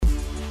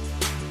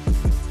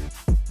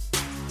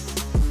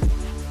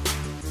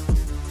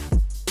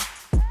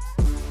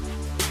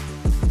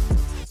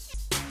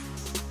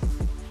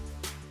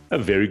A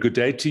very good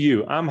day to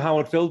you. I'm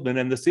Howard Feldman,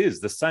 and this is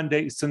the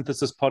Sunday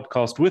Synthesis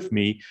Podcast with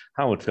me,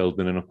 Howard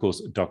Feldman, and of course,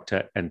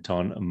 Dr.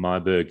 Anton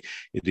Meyberg.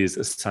 It is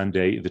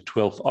Sunday, the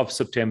 12th of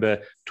September,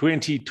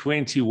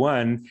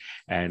 2021,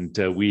 and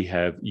we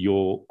have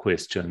your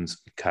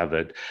questions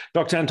covered.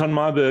 Dr. Anton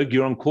Meyberg,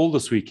 you're on call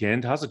this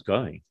weekend. How's it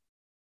going?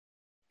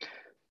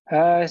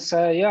 It's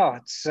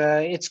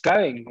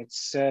going.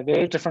 It's a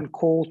very different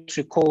call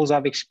to calls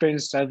I've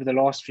experienced over the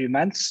last few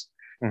months.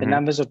 The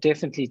numbers are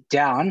definitely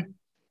down.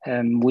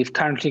 We've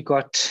currently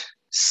got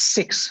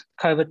 6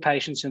 COVID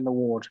patients in the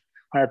ward.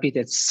 I repeat,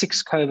 that's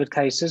 6 COVID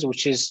cases,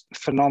 which is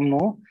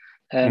phenomenal.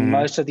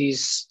 Most of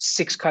these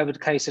 6 COVID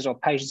cases are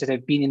patients that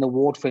have been in the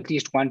ward for at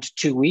least 1 to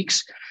 2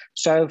 weeks.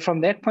 So from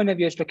that point of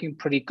view, it's looking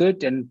pretty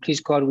good. And please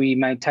God, we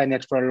maintain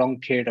that for a long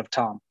period of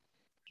time.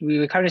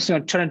 We're currently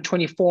sitting on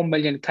 224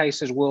 million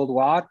cases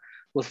worldwide,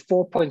 with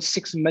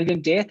 4.6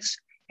 million deaths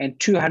and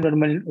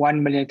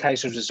 201 million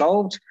cases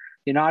resolved.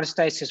 The United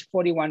States has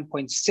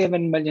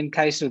 41.7 million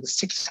cases with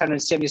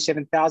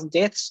 677,000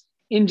 deaths.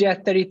 India,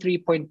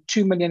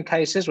 33.2 million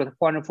cases with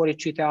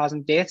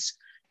 442,000 deaths.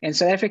 And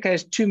South Africa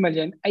has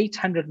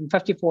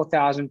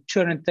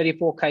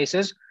 2,854,234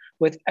 cases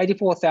with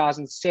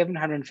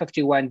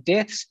 84,751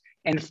 deaths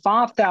and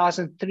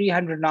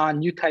 5,309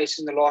 new cases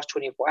in the last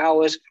 24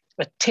 hours,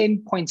 a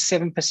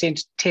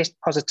 10.7% test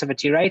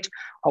positivity rate,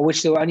 of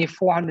which there were only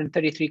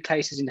 433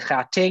 cases in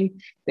Gauteng.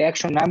 The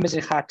actual numbers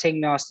in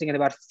Gauteng now are sitting at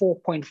about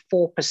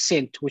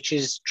 4.4%, which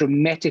is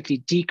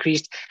dramatically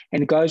decreased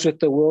and goes with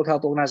the World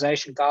Health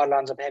Organization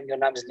guidelines of having your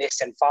numbers less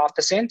than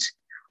 5%.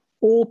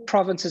 All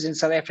provinces in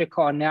South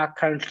Africa are now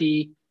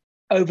currently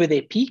over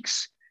their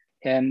peaks.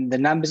 The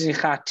numbers in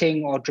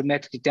Gauteng are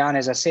dramatically down.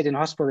 As I said, in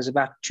hospital, there's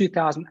about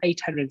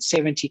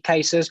 2,870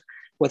 cases,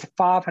 with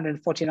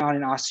 549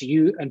 in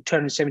ICU and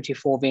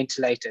 274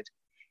 ventilated.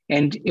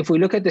 And if we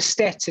look at the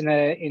stats in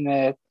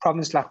a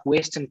province like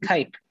Western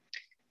Cape,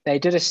 they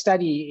did a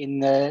study in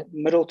the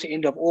middle to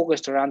end of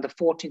August, around the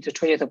 14th to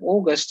 20th of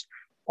August,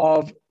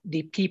 of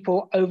the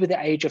people over the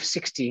age of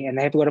 60. And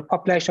they've got a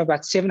population of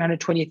about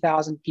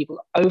 720,000 people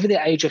over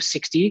the age of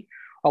 60,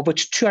 of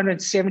which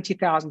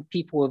 270,000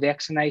 people were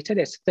vaccinated.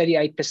 That's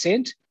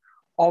 38%.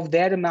 Of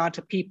that amount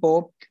of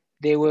people,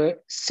 there were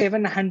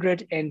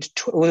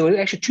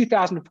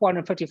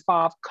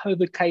 2,455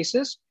 COVID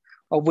cases,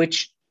 of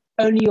which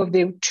only of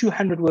them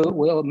 200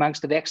 were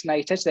amongst the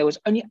vaccinated. So there was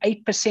only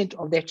 8%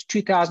 of that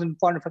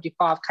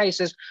 2,455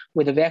 cases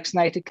were the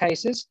vaccinated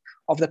cases.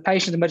 Of the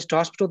patients admitted to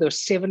hospital, there were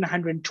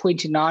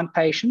 729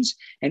 patients,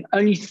 and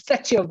only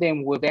 30 of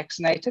them were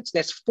vaccinated. So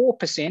that's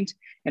 4%.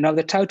 And of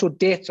the total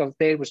deaths,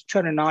 there was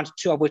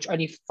 292, of which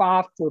only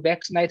 5 were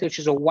vaccinated, which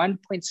is a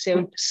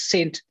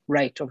 1.7%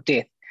 rate of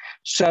death.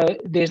 So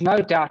there's no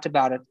doubt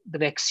about it. The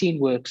vaccine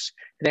works.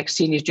 The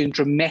vaccine is doing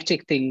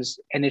dramatic things,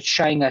 and it's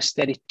showing us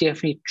that it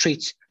definitely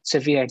treats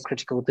severe and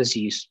critical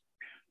disease.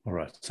 All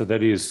right. So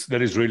that is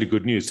really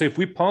good news. So if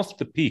we pass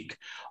the peak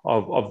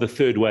of the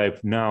third wave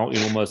now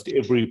in almost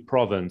every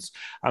province,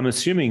 I'm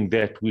assuming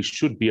that we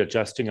should be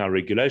adjusting our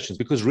regulations,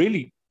 because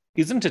really,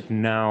 isn't it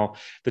now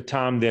the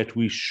time that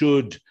we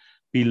should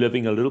be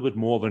living a little bit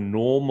more of a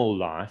normal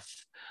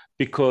life?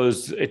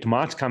 Because it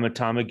might come a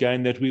time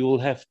again that we will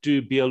have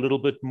to be a little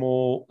bit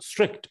more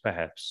strict,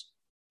 perhaps.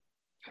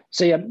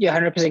 So you're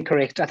 100%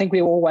 correct. I think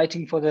we're all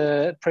waiting for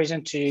the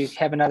president to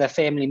have another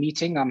family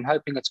meeting. I'm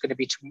hoping it's going to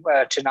be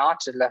tonight.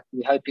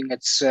 We're hoping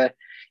it's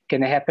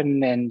going to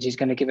happen, and he's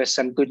going to give us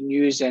some good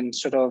news and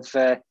sort of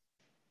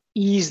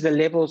ease the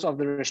levels of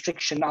the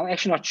restriction. I'm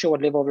actually not sure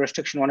what level of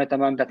restriction we're on at the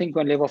moment. I think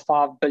we're on level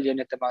 5 billion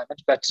at the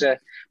moment, but we're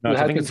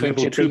hoping for him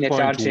to bring it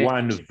down to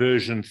 2.1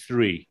 version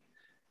 3.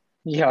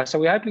 Yeah, so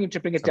we're hoping to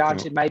bring it down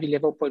to maybe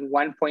level 0.1,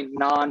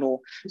 0.9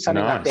 or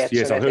something like that.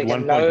 Yes, so I heard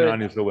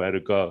 1.9 is the way to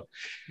go.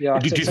 Yeah,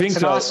 Did you think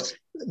it's a nice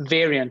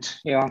variant?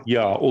 Yeah.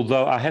 Yeah,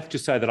 although I have to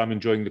say that I'm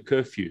enjoying the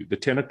curfew. The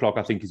 10 o'clock,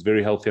 I think, is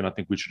very healthy, and I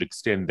think we should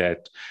extend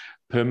that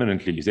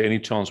permanently. Is there any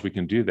chance we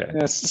can do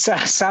that?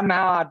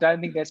 Somehow, I don't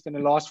think that's going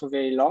to last for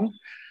very long.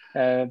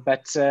 So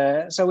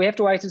we have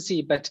to wait and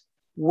see. But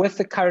with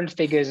the current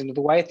figures and the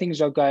way things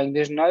are going,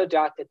 there's no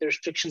doubt that the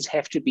restrictions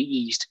have to be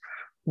eased.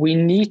 We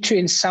need to,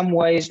 in some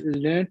ways,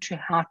 learn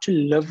how to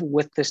live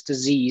with this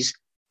disease,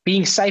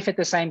 being safe at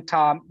the same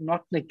time,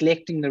 not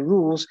neglecting the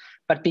rules,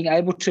 but being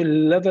able to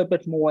live a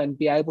bit more and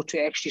be able to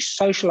actually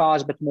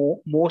socialize a bit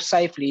more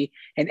safely.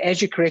 And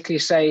as you correctly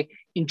say,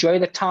 enjoy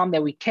the time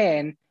that we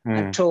can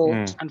until,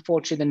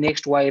 unfortunately, the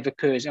next wave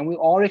occurs. And we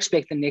are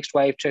expecting the next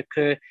wave to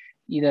occur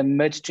either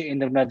mid to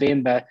end of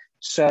November.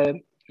 So,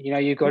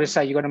 you've got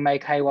to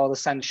make hay while the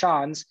sun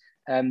shines.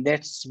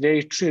 That's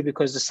very true,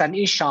 because the sun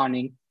is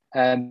shining.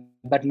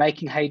 But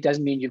making hay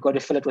doesn't mean you've got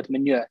to fill it with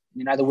manure.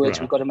 In other words,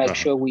 we've got to make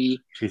sure we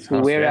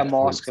wear our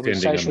mask and we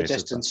social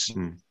distance.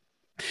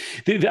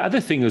 The other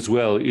thing as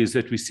well is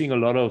that we're seeing a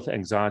lot of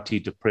anxiety,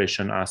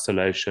 depression,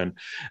 isolation.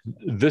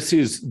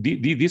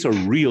 These are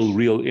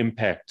real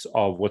impacts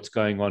of what's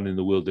going on in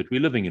the world that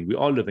we're living in. We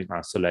are living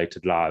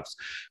isolated lives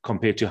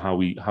compared to how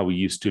we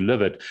used to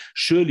live it.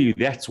 Surely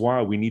that's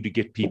why we need to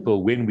get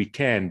people, when we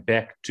can,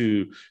 back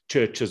to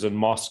churches and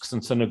mosques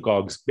and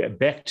synagogues,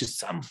 back to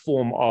some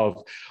form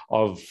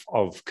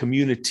of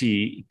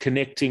community,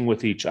 connecting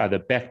with each other,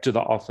 back to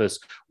the office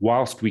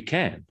whilst we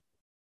can.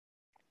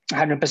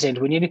 100%.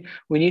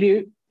 We need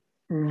to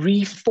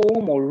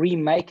reform or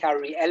remake our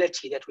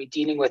reality that we're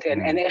dealing with,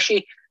 and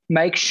actually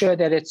make sure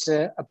that it's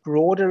a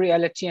broader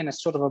reality and a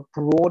sort of a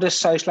broader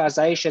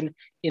socialization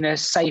in a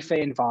safer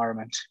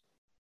environment.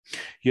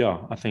 Yeah,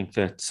 I think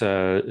that's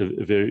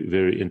very,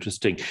 very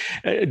interesting.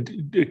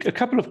 A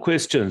couple of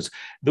questions.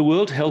 The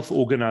World Health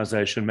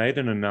Organization made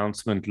an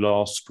announcement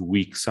last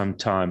week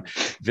sometime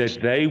that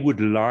they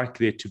would like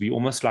there to be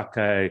almost like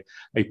a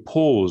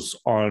pause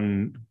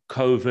on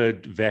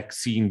COVID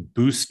vaccine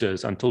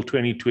boosters until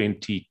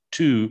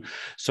 2022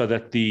 so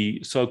that the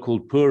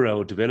so-called poorer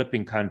or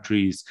developing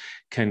countries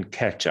can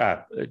catch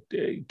up.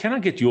 Can I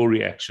get your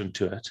reaction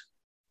to it?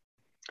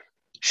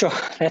 Sure,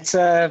 that's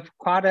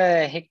quite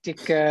a hectic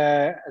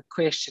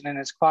question, and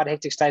it's quite a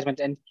hectic statement.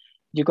 And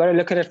you've got to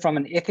look at it from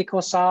an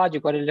ethical side.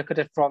 You've got to look at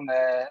it from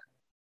a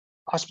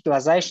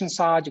hospitalization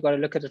side. You've got to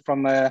look at it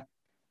from a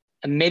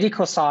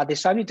medical side. There's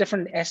so many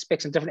different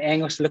aspects and different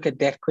angles to look at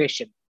that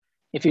question.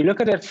 If you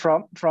look at it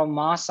from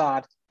my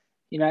side,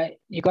 you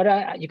got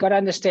to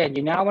understand.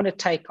 You now want to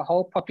take a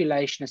whole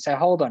population and say,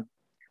 hold on,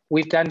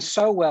 we've done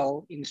so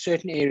well in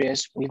certain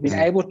areas. We've been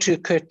able to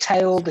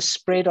curtail the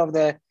spread of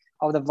the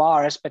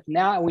virus, but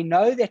now we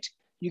know that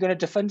you're going to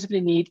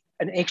definitively need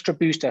an extra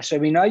booster. So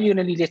we know you're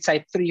going to need, let's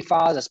say, 3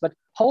 Pfizers, but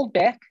hold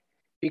back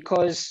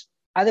because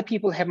other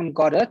people haven't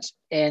got it,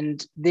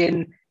 and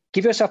then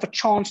give yourself a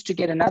chance to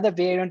get another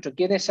variant or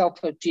give yourself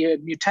a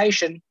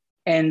mutation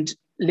and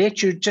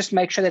let you just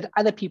make sure that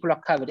other people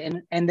are covered.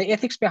 And the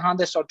ethics behind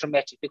this are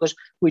dramatic because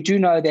we do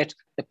know that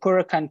the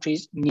poorer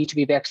countries need to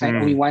be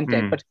vaccinated, and we want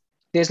that, but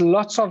there's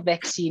lots of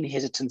vaccine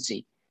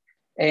hesitancy.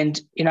 And,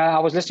 I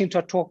was listening to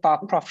a talk by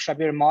Prof.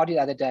 Shabir Mahdi the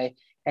other day,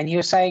 and he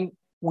was saying,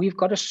 we've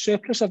got a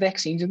surplus of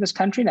vaccines in this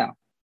country now.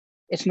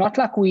 It's not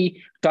like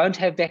we don't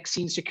have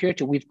vaccine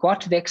security. We've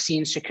got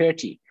vaccine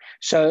security.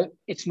 So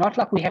it's not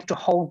like we have to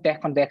hold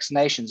back on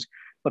vaccinations.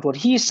 But what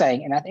he's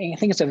saying, and I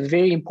think it's a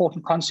very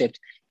important concept,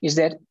 is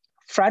that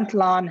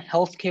frontline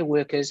healthcare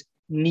workers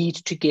need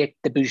to get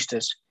the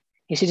boosters.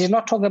 He said he's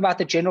not talking about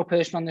the general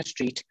person on the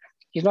street.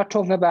 He's not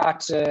talking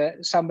about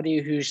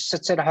somebody who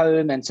sits at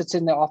home and sits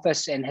in the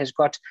office and has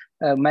got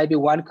maybe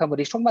one COVID.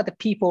 He's talking about the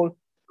people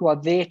who are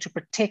there to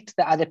protect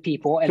the other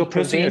people and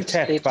prevent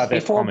attacked by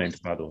that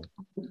comment, by the way.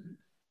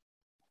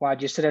 Why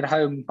do you sit at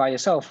home by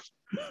yourself?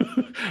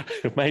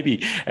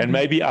 Maybe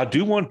I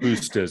do want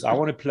boosters. I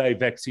want to play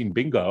vaccine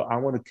bingo. I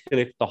want to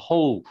collect the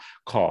whole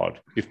card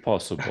if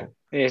possible.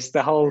 Yes,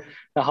 the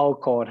whole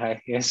card.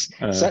 Hey, yes.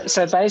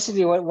 So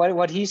basically,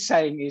 what he's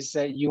saying is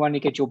that you want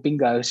to get your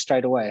bingo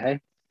straight away. Hey.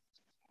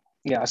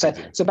 Yeah, so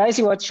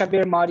basically what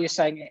Shabir Mahdi is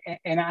saying,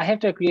 and I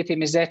have to agree with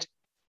him, is that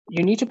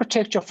you need to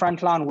protect your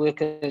frontline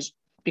workers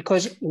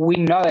because we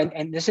know,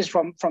 and this is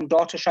from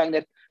data showing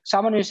that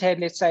someone who's had,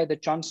 let's say, the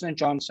Johnson &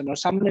 Johnson or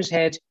someone who's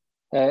had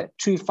 2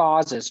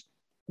 Pfizers,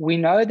 we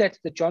know that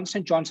the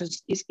Johnson & Johnson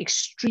is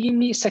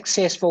extremely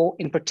successful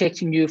in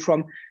protecting you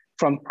from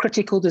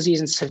critical disease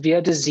and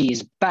severe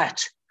disease.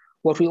 But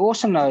what we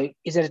also know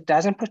is that it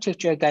doesn't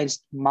protect you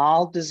against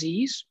mild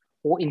disease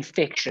or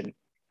infection.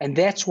 And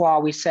that's why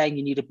we're saying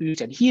you need a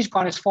booster. And he's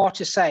gone as far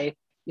to say,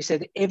 he said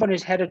that everyone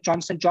who's had a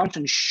Johnson &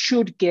 Johnson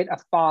should get a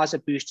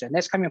Pfizer booster. And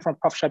that's coming from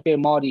Prof. Shabir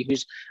Mahdi,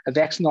 who's a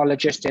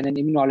vaccinologist and an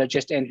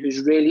immunologist and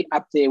who's really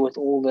up there with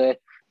all the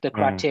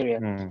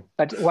criteria.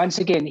 But once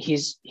again,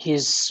 his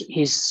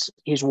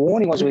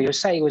warning was, what he was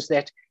saying was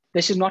that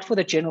this is not for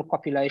the general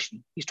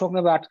population. He's talking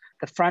about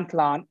the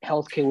frontline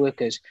healthcare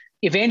workers.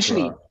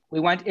 Eventually, we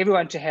want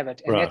everyone to have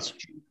it. And that's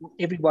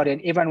everybody,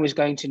 and everyone was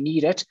going to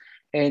need it.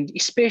 And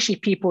especially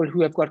people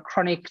who have got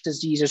chronic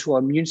diseases, who are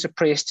immune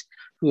suppressed,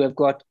 who have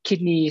got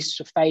kidneys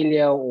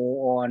failure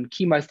or on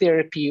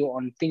chemotherapy or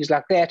on things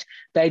like that,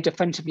 they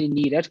definitively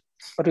need it.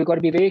 But we've got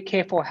to be very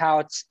careful how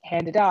it's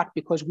handed out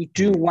because we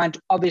do want,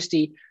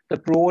 obviously, the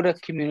broader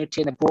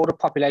community and the broader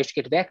population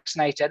to get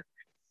vaccinated.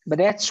 But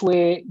that's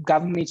where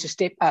government needs to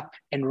step up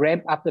and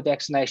ramp up the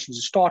vaccinations,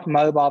 start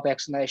mobile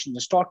vaccinations,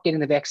 and start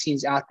getting the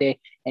vaccines out there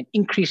and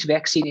increase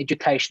vaccine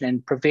education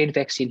and prevent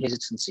vaccine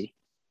hesitancy.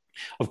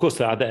 Of course,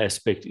 the other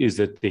aspect is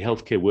that the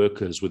healthcare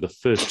workers were the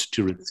first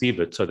to receive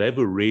it. So they've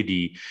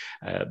already,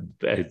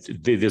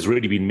 there's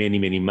already been many,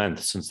 many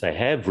months since they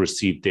have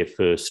received their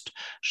first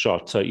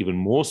shot. So even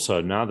more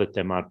so now that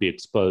they might be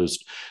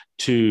exposed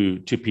to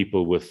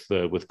people with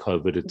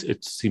COVID,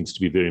 it seems to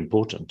be very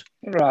important.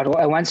 Right.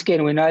 Well, once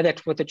again, we know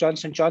that with the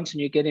Johnson & Johnson,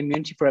 you get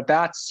immunity for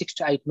about 6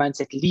 to 8 months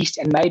at least,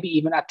 and maybe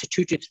even up to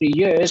 2 to 3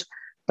 years.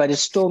 but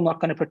it's still not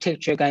going to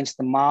protect you against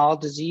the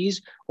mild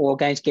disease or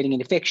against getting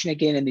an infection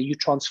again, and then you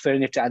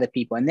transferring it to other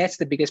people. And that's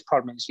the biggest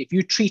problem. Is if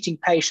you're treating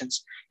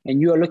patients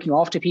and you are looking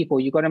after people,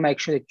 you've got to make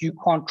sure that you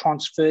can't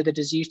transfer the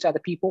disease to other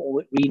people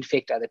or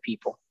reinfect other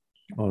people.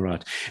 All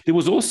right. There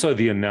was also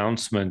the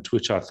announcement,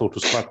 which I thought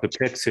was quite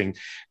perplexing,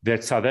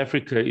 that South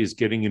Africa is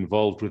getting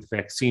involved with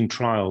vaccine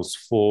trials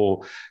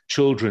for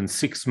children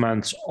 6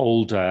 months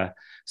older,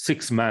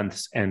 6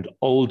 months and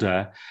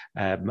older,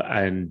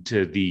 and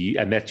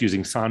that's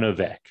using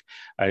Sinovac.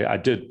 I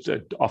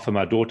did offer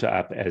my daughter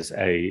up as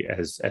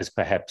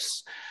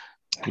perhaps,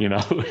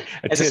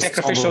 as a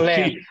sacrificial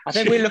lamb. I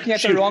think we're looking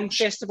at the wrong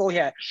festival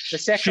here. The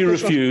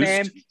sacrificial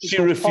lamb. She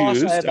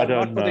refused. Passover, I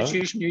don't know. For the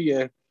Jewish New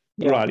Year.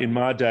 Yeah. Right. In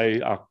my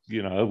day,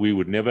 we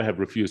would never have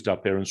refused our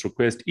parents'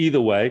 request. Either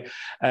way,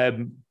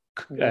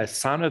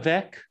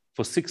 Sinovac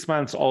for 6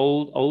 months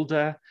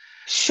older.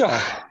 Sure.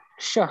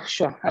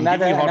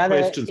 Another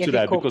questions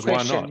today because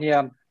question.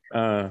 Why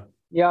not?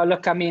 Yeah.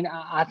 Look, I mean,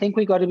 I think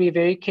we got to be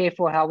very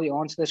careful how we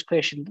answer this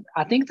question.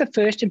 I think the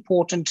first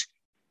important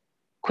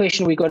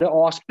question we got to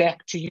ask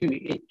back to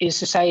you is,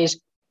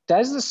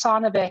 does the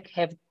Sinovac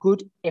have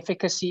good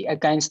efficacy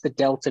against the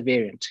Delta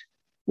variant?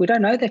 We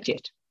don't know that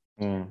yet.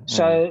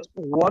 So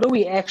what are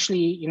we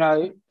actually,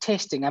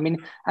 testing? I mean,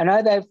 I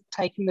know they've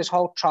taken this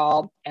whole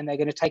trial and they're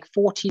going to take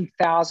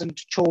 14,000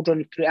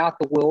 children throughout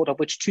the world, of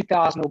which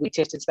 2,000 will be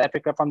tested in South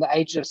Africa from the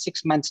ages of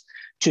 6 months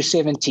to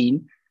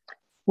 17.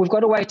 We've got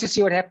to wait to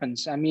see what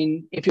happens. I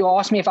mean, if you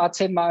ask me if I'd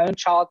send my own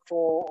child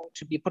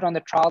to be put on the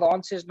trial, the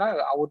answer is no.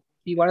 I would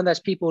be one of those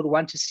people who would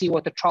want to see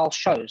what the trial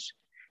shows.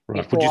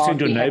 Right. Would you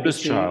send your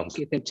neighbor's child?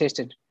 Get them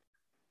tested.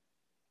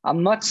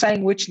 I'm not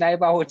saying which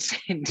neighbor I would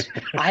send.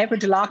 I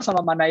happen to like some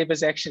of my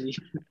neighbors, actually.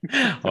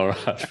 All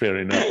right, fair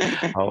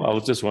enough. I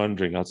was just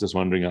wondering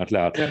out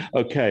loud. Yeah.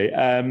 Okay.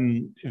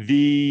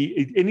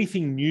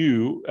 Anything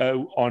new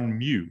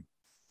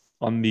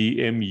on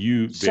the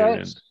MU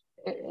variant? So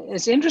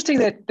it's interesting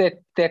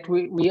that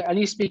we're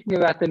only speaking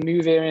about the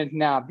mu variant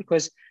now,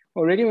 because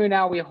already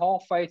we're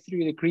halfway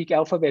through the Greek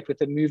alphabet with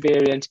the mu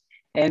variant,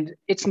 and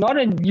it's not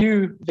a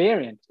new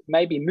variant. It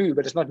may be mu,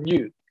 but it's not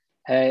new.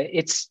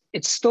 It's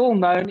still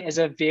known as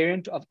a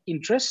variant of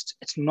interest.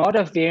 It's not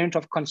a variant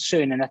of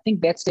concern. And I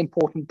think that's the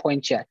important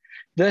point here.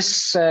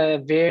 This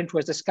variant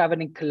was discovered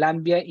in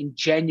Colombia in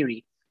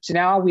January. So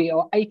now we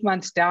are 8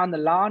 months down the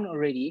line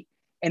already,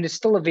 and it's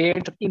still a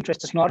variant of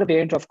interest. It's not a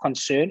variant of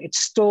concern. It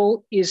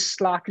still is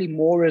slightly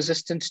more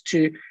resistant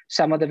to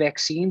some of the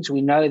vaccines.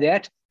 We know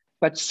that.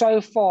 But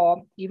so far,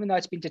 even though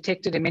it's been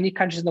detected in many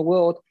countries in the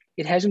world,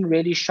 it hasn't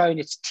really shown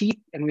its teeth,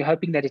 and we're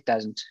hoping that it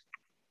doesn't.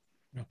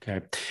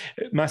 Okay.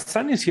 My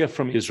son is here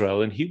from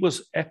Israel, and he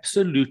was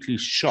absolutely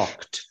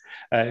shocked.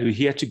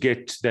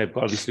 They've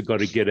obviously got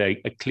to get a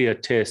clear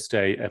test,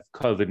 a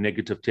COVID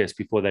negative test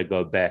before they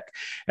go back.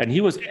 And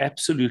he was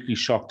absolutely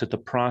shocked at the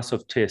price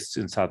of tests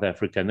in South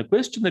Africa. And the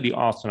question that he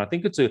asked, and I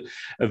think it's a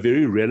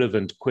very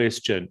relevant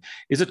question,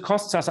 is it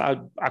costs us, I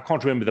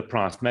can't remember the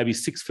price, maybe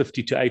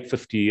 650 to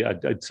 850,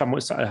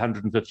 somewhere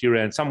 150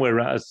 Rand,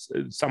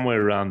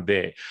 somewhere around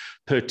there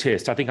per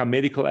test. I think our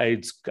medical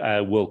aids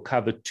will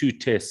cover 2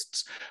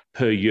 tests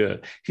per year.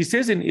 He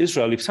says in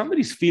Israel, if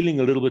somebody's feeling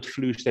a little bit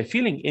fluish, they're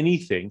feeling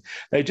anything,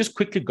 they just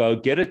quickly go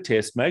get a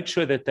test, make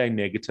sure that they're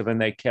negative,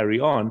 and they carry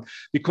on,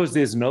 because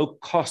there's no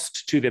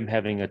cost to them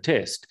having a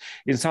test.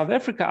 In South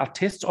Africa, our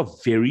tests are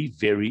very,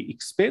 very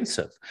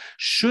expensive.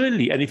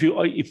 Surely, and if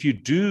you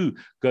do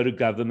go to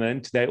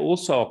government, they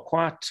also are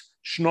quite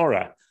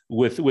schnorrer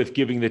with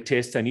giving the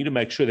test. They need to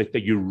make sure that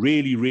you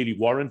really, really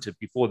warrant it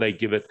before they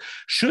give it.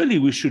 Surely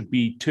we should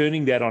be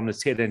turning that on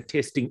its head and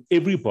testing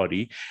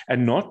everybody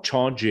and not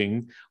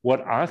charging what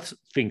I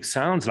think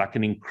sounds like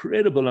an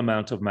incredible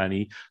amount of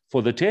money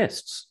for the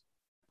tests.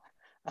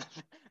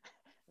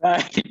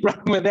 The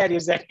problem with that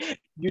is that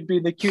you'd be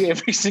in the queue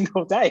every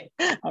single day.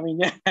 I mean,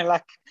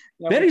 that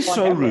is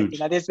so rude.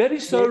 That is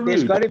so rude.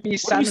 There's got to be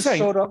some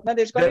sort of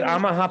there's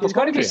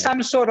got to be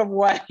some sort of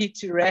way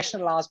to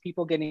rationalize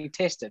people getting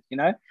tested.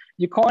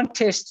 You can't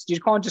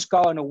just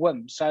go on a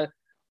whim. So,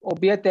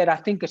 albeit that I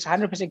think it's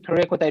 100%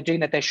 correct what they're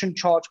doing, that they shouldn't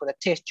charge for the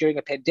test during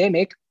a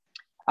pandemic,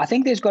 I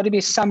think there's got to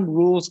be some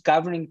rules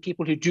governing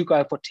people who do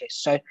go for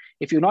tests. So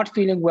if you're not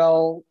feeling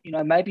well,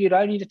 maybe you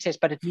don't need a test,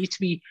 but it needs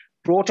to be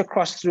brought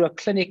across through a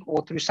clinic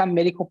or through some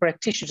medical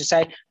practitioner to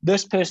say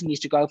this person needs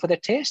to go for the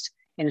test,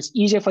 and it's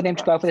easier for them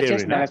to go for the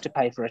test and they don't have to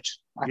pay for it.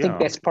 I think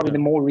that's probably the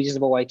more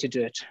reasonable way to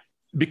do it.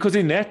 Because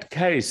in that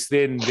case,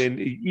 then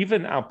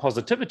even our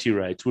positivity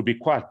rates would be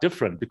quite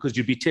different, because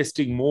you'd be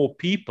testing more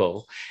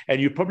people and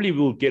you probably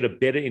will get a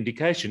better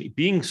indication.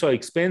 Being so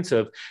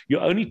expensive,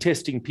 you're only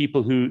testing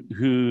people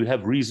who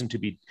have reason to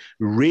be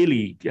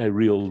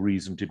real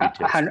reason to be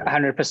tested.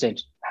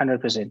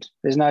 100%.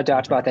 There's no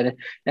doubt about that.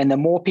 And the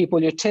more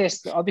people you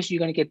test, obviously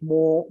you're going to get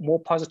more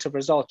positive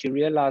results. You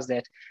realize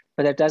that.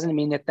 But that doesn't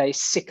mean that they're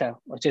sicker.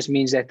 It just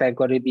means that they've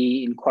got to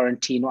be in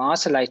quarantine or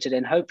isolated.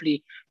 And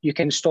hopefully you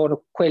can start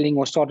quelling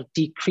or start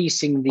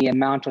decreasing the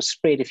amount of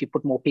spread if you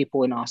put more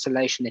people in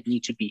isolation that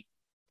need to be.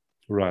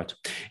 Right.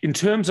 In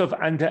terms of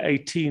under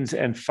 18s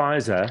and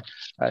Pfizer,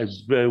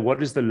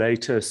 what is the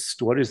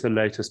latest? What is the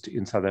latest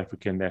in South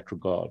Africa in that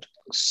regard?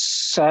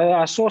 So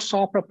I saw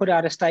SAHPRA put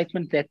out a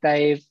statement that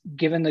they've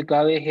given the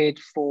go-ahead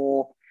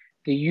for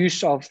the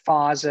use of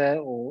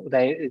Pfizer, or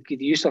the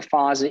use of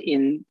Pfizer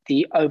in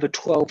the over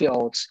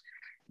 12-year-olds.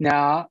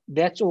 Now,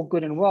 that's all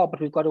good and well, but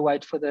we've got to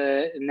wait for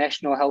the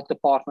National Health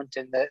Department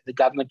and the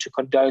government to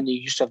condone the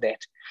use of that.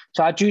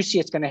 So I do see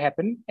it's going to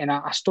happen, and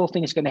I still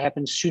think it's going to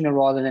happen sooner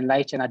rather than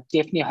later, and I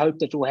definitely hope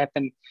that it will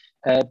happen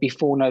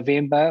before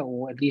November,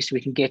 or at least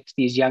we can get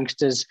these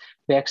youngsters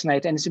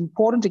vaccinated. And it's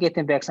important to get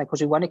them vaccinated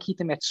because we want to keep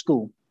them at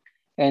school.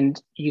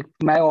 And you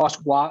may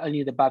ask why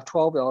only the above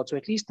 12-year-olds, so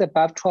at least the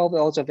above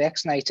 12-year-olds are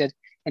vaccinated,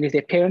 and if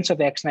their parents are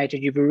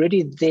vaccinated, you've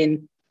already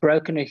then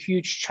broken a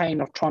huge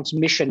chain of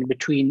transmission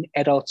between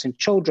adults and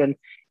children,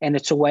 and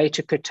it's a way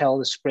to curtail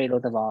the spread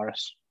of the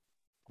virus.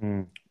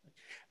 Mm.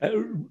 I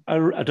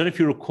don't know if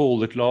you recall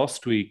that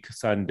last week,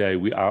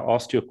 Sunday, I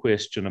asked you a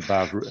question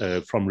about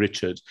from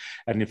Richard.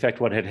 And in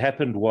fact, what had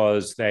happened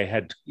was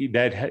him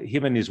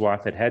and his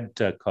wife had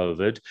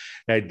COVID.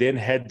 They then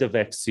had the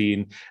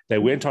vaccine. They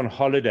went on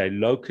holiday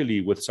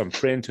locally with some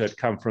friends who had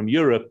come from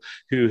Europe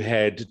who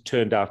had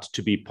turned out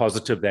to be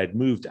positive. They'd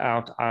moved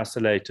out,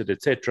 isolated,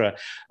 etc.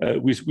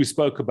 We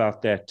spoke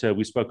about that.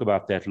 We spoke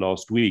about that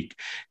last week.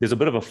 There's a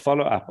bit of a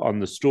follow-up on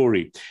the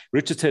story.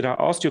 Richard said, I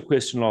asked you a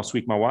question last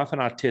week. My wife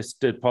and I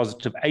tested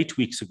positive 8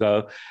 weeks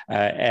ago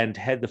and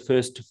had the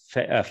first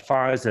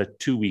Pfizer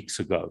 2 weeks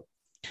ago.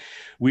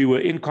 We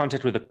were in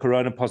contact with the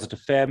corona-positive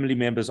family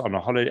members on a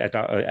holiday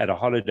at a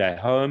holiday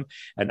home.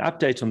 An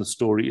update on the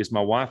story is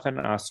my wife and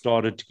I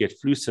started to get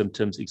flu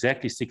symptoms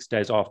exactly 6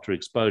 days after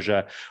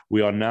exposure.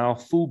 We are now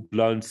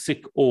full-blown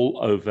sick all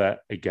over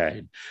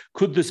again.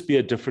 Could this be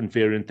a different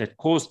variant that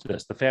caused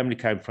this? The family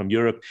came from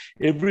Europe.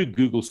 Every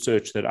Google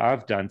search that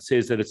I've done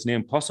says that it's near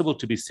impossible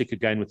to be sick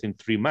again within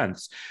 3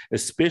 months,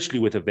 especially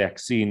with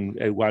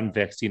one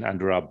vaccine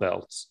under our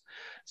belts.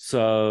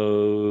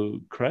 So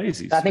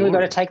crazy. I think we've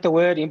got to take the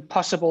word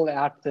impossible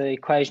out the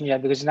equation here,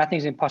 because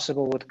nothing's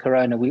impossible with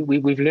corona.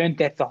 We've learned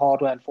that the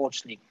hard way,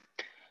 unfortunately.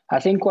 I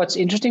think what's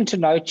interesting to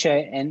note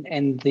here,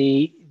 and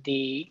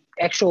the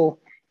actual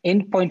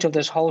end point of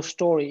this whole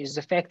story is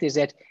the fact is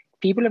that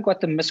people have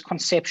got the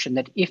misconception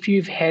that if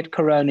you've had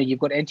corona, you've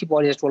got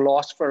antibodies that will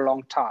last for a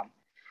long time.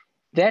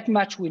 That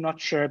much we're not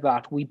sure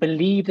about. We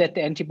believe that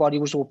the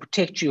antibodies will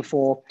protect you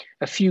for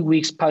a few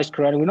weeks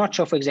post-corona. We're not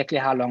sure for exactly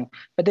how long,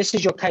 but this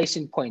is your case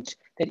in point,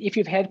 that if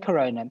you've had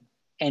corona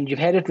and you've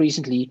had it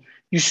recently,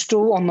 you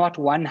still are not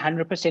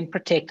 100%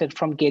 protected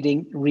from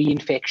getting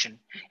reinfection.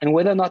 And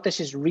whether or not this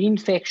is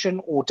reinfection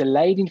or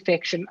delayed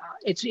infection,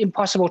 it's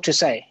impossible to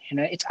say.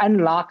 It's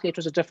unlikely it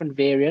was a different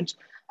variant.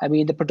 I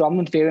mean, the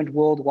predominant variant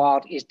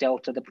worldwide is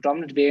Delta. The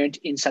predominant variant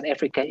in South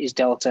Africa is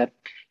Delta.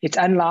 It's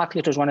unlikely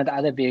it was one of the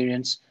other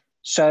variants.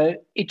 So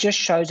it just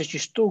shows that you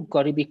still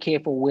got to be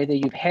careful whether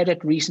you've had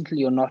it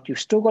recently or not. You've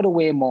still got to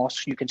wear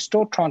masks. You can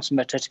still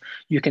transmit it.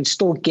 You can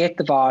still get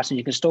the virus and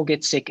you can still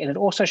get sick. And it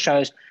also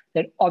shows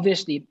that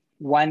obviously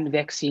one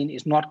vaccine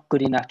is not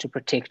good enough to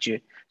protect you.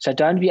 So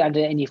don't be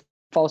under any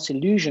false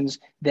illusions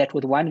that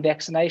with one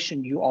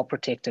vaccination you are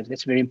protected.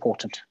 That's very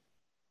important.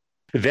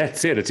 That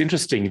said, it's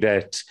interesting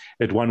that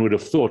one would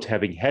have thought,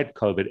 having had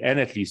COVID and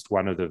at least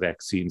one of the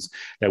vaccines,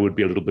 they would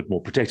be a little bit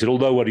more protected.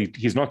 Although what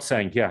he's not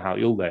saying here how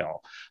ill they are.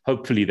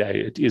 Hopefully,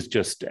 it is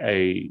just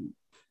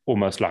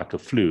almost like a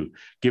flu,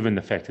 given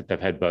the fact that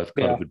they've had both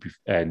COVID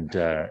and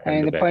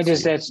the point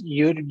is that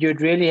you'd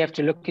really have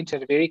to look into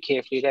it very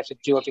carefully. You'd have to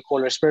do what we call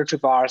a respiratory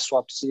virus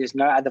swab to see there's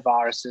no other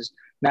viruses,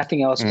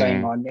 nothing else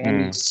going on,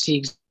 and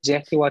see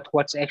exactly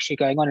what's actually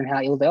going on and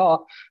how ill they are.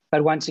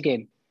 But once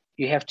again,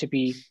 you have to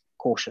be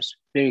cautious,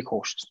 very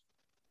cautious.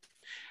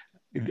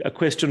 A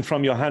question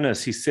from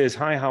Johannes. He says,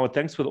 hi, Howard.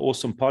 Thanks for the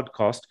awesome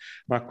podcast.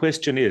 My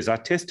question is, I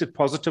tested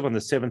positive on the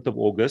 7th of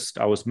August.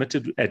 I was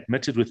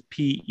admitted with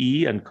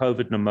PE and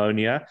COVID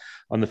pneumonia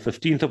on the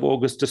 15th of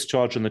August,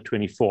 discharged on the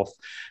 24th.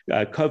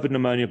 COVID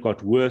pneumonia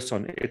got worse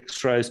on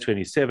x-rays,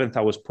 27th.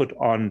 I was put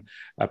on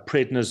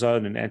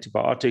prednisone and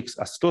antibiotics.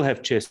 I still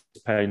have chest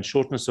pain,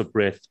 shortness of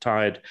breath,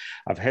 tired.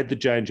 I've had the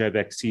J&J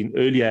vaccine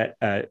earlier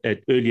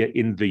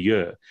in the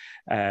year.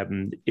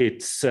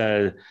 It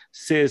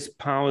says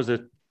powers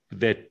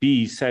that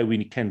B say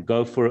we can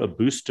go for a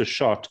booster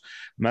shot.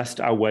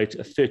 Must I wait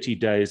 30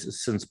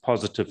 days since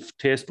positive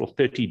test or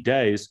 30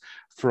 days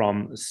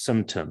from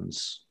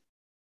symptoms?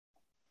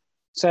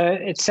 So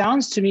it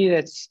sounds to me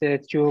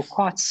that you're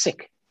quite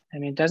sick. I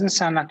mean, it doesn't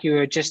sound like you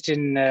were just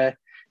in a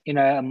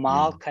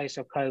mild case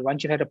of COVID.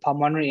 Once you've had a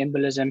pulmonary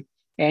embolism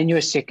and you're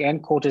sick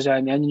and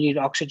cortisone and you need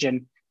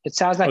oxygen, it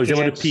sounds like you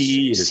have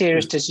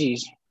serious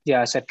disease.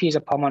 Yeah, so P is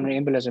a pulmonary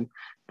embolism.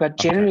 But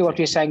generally what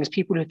we're saying is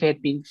people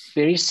who've been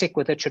very sick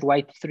with it should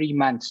wait 3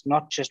 months,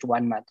 not just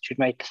 1 month. Should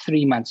wait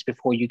 3 months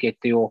before you get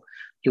your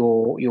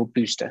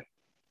booster.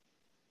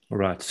 All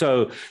right.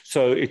 So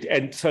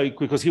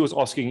because he was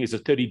asking, is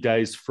it 30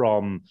 days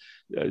from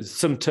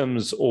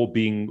symptoms or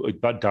being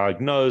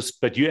diagnosed?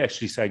 But you're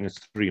actually saying it's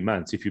 3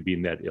 months if you've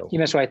been that ill. You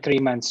must wait 3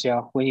 months,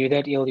 yeah. When you're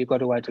that ill, you've got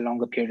to wait a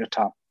longer period of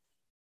time.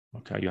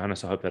 Okay,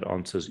 Johannes, I hope that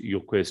answers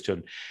your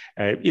question.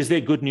 Is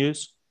there good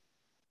news?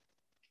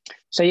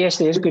 So yes,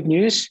 there's good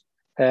news.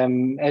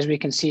 As we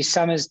can see,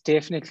 summer's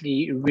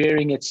definitely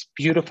rearing its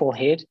beautiful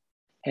head.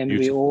 And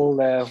we're all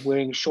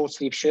wearing short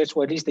sleeve shirts.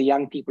 Well, at least the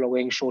young people are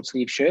wearing short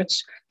sleeve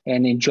shirts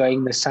and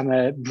enjoying the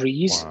summer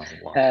breeze.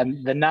 Wow.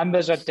 The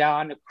numbers are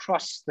down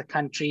across the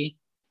country.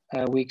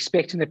 We're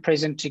expecting the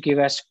president to give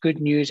us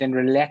good news and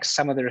relax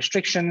some of the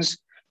restrictions.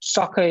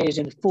 Soccer is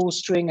in full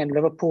swing and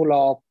Liverpool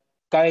are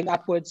going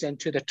upwards and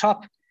to the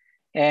top.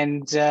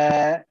 And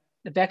the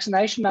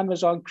vaccination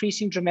numbers are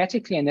increasing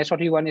dramatically, and that's what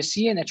we want to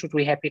see, and that's what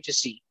we're happy to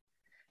see.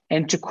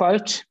 And to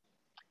quote,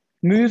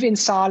 move in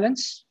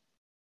silence.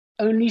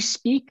 Only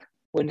speak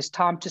when it's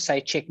time to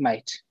say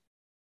checkmate.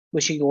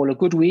 Wishing you all a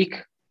good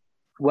week,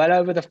 well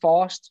over the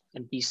fast,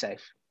 and be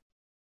safe.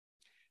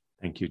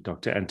 Thank you,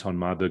 Dr. Anton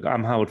Meyberg.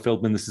 I'm Howard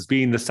Feldman. This has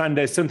been the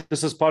Sunday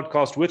Synthesis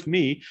Podcast with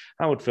me,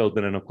 Howard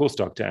Feldman, and of course,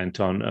 Dr.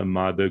 Anton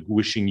Meyberg,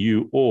 wishing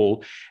you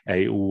all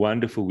a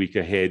wonderful week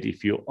ahead.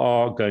 If you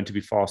are going to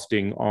be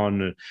fasting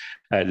on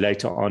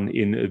later on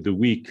in the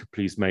week,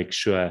 please make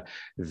sure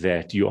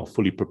that you are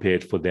fully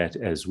prepared for that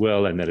as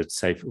well and that it's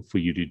safe for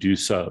you to do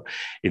so.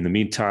 In the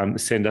meantime,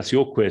 send us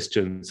your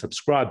questions,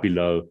 subscribe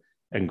below,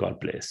 and God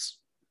bless.